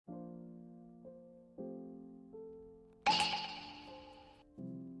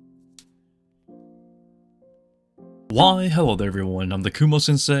Why, hello there everyone, I'm the Kumo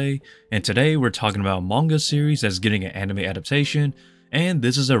Sensei, and today we're talking about a manga series that's getting an anime adaptation, and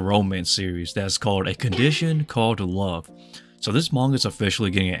this is a romance series that's called A Condition Called Love. So this manga is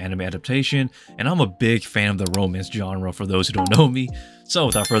officially getting an anime adaptation, and I'm a big fan of the romance genre for those who don't know me. So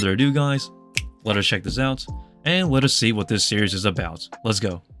without further ado guys, let us check this out, and let us see what this series is about. Let's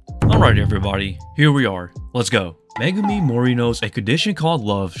go. Alright everybody, here we are, let's go. Megumi Morino's A Condition Called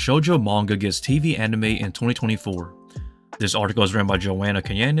Love shoujo manga gets TV anime in 2024. This article is written by Joanna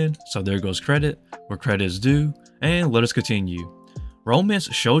Kanyanin, so there goes credit, where credit is due, and let us continue. Romance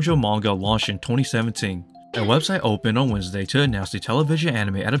shoujo manga launched in 2017. A website opened on Wednesday to announce the television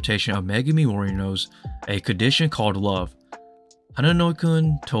anime adaptation of Megumi Morino's A Condition Called Love,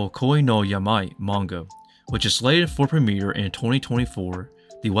 Hananoi-kun kuntokoinoyamai manga, which is slated for premiere in 2024.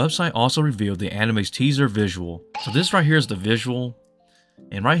 The website also revealed the anime's teaser visual. So this right here is the visual,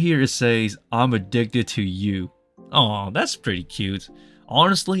 and right here it says, "I'm addicted to you." Oh, that's pretty cute.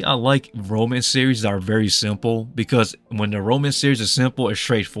 Honestly, I like romance series that are very simple, because when the romance series is simple, it's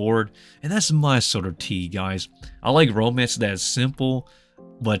straightforward, and that's my sort of tea, guys. I like romance that is simple,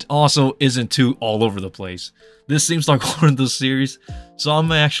 but also isn't too all over the place. This seems like one of those series, so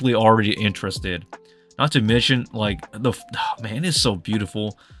I'm actually already interested. Not to mention, like, man, it's so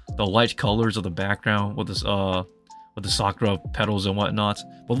beautiful. The light colors of the background with this, with the sakura petals and whatnot.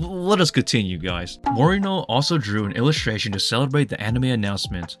 But let us continue, guys. Morino also drew an illustration to celebrate the anime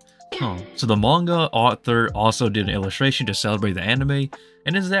announcement. So the manga author also did an illustration to celebrate the anime,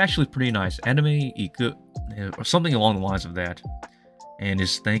 and it's actually pretty nice. Anime-iku, or something along the lines of that. And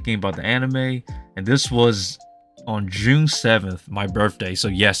it's thinking about the anime, and this was on June 7th, my birthday, so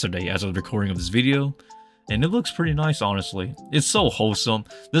yesterday as of the recording of this video. And it looks pretty nice, honestly. It's so wholesome.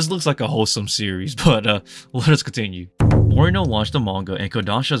 This looks like a wholesome series, but let us continue. Morino launched the manga in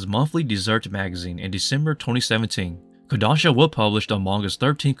Kodansha's monthly dessert magazine in December 2017. Kodansha will publish the manga's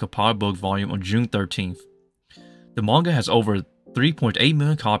 13th compiled book volume on June 13th. The manga has over 3.8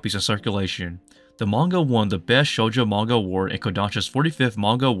 million copies in circulation. The manga won the Best Shoujo Manga Award in Kodansha's 45th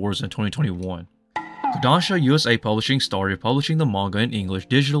Manga Awards in 2021. Kodansha USA Publishing started publishing the manga in English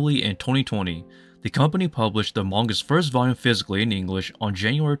digitally in 2020. The company published the manga's first volume physically in English on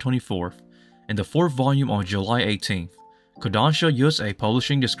January 24th, and the fourth volume on July 18th. Kodansha USA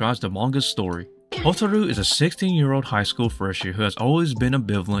Publishing describes the manga's story. Hotaru is a 16-year-old high school freshie who has always been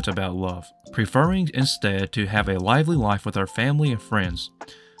ambivalent about love, preferring instead to have a lively life with her family and friends.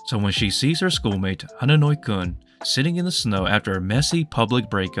 So when she sees her schoolmate, Hananoi-kun, sitting in the snow after a messy public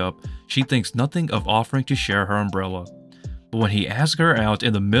breakup, she thinks nothing of offering to share her umbrella. But when he asks her out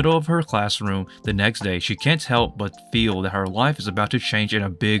in the middle of her classroom the next day, she can't help but feel that her life is about to change in a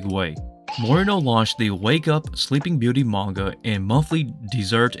big way. Morino launched the Wake Up Sleeping Beauty manga in monthly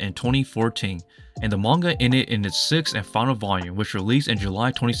dessert in 2014, and the manga ended in its 6th and final volume, which released in July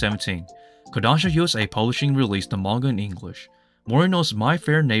 2017. Kodansha USA Publishing released the manga in English. Morino's My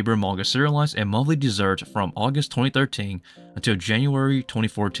Fair Neighbor manga serialized in monthly dessert from August 2013 until January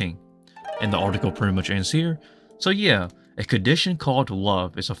 2014. And the article pretty much ends here. So yeah, A Condition Called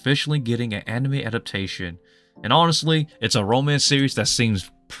Love is officially getting an anime adaptation. And honestly, it's a romance series that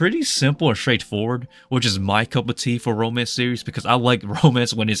seems pretty simple and straightforward, which is my cup of tea for romance series, because I like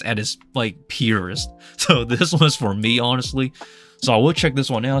romance when it's at its, like, purest. So this one's for me, honestly. So I will check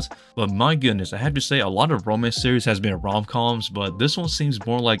this one out, but my goodness, I have to say a lot of romance series has been rom-coms, but this one seems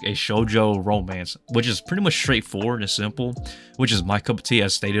more like a shoujo romance, which is pretty much straightforward and simple, which is my cup of tea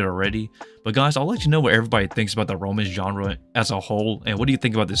as stated already. But guys, I'll let you know what everybody thinks about the romance genre as a whole, and what do you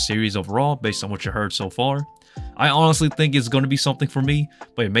think about this series overall based on what you heard so far. I honestly think it's going to be something for me,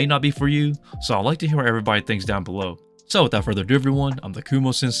 but it may not be for you, so I'd like to hear what everybody thinks down below. So without further ado everyone, I'm the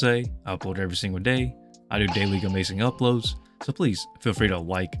Kumo Sensei. I upload every single day. I do daily amazing uploads. So please feel free to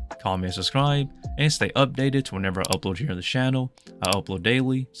like, comment, subscribe, and stay updated to whenever I upload here on the channel. I upload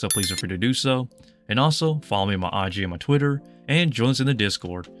daily, so please feel free to do so. And also follow me on my IG and my Twitter, and join us in the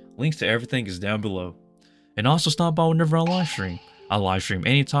Discord. Links to everything is down below. And also stop by whenever I live stream. I live stream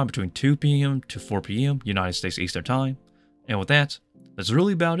anytime between 2 PM to 4 PM United States Eastern Time. And with that, that's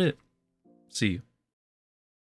really about it. See you.